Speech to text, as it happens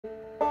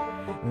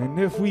And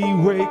if we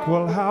wake,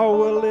 well, how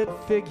will it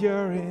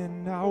figure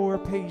in our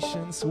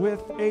patience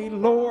with a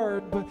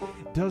Lord?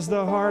 But does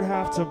the heart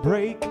have to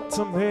break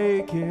to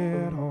make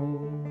it whole?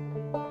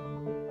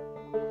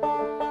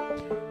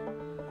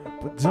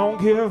 But don't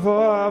give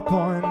up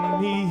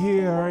on me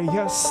here.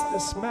 Yes,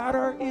 this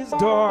matter is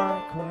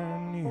dark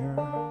and near.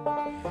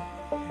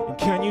 And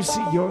can you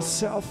see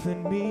yourself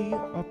in me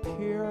up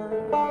here?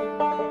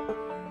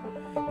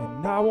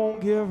 And I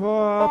won't give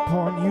up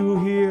on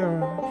you here.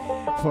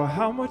 For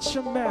how much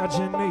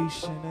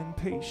imagination and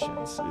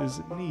patience is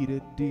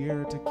needed,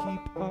 dear, to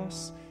keep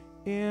us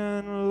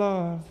in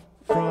love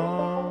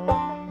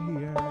from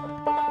here?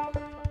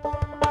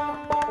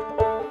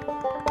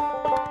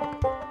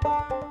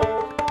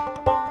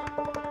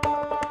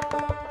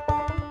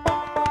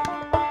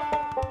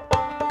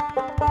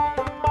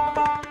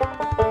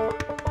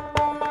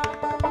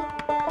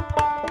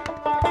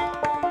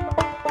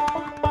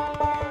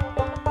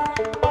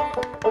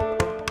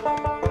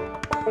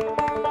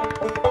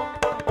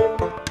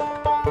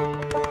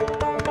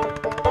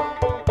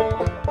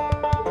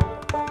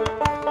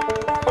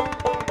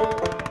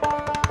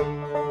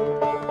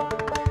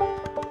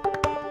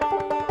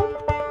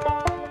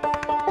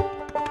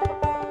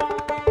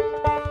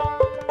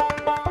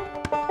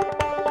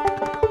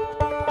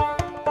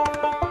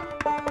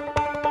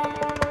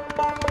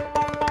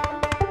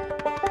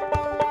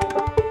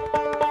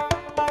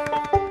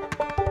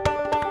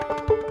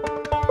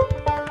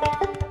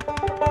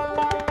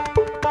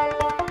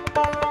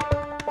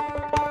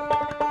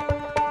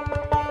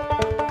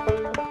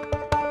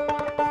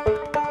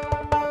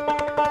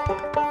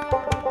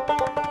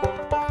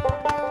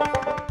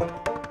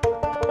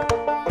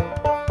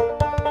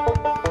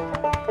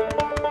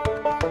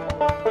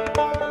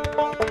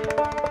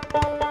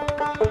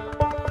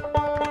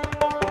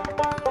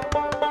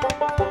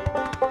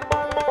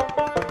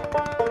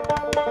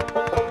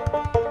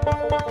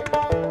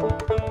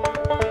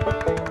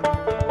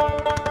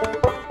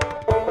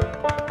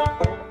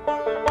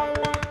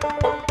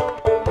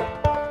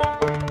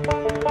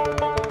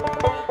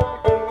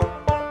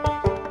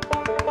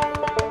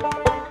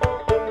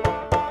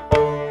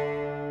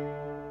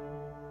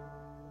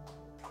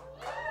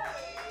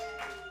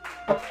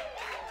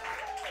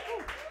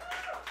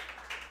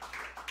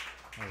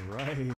 All right.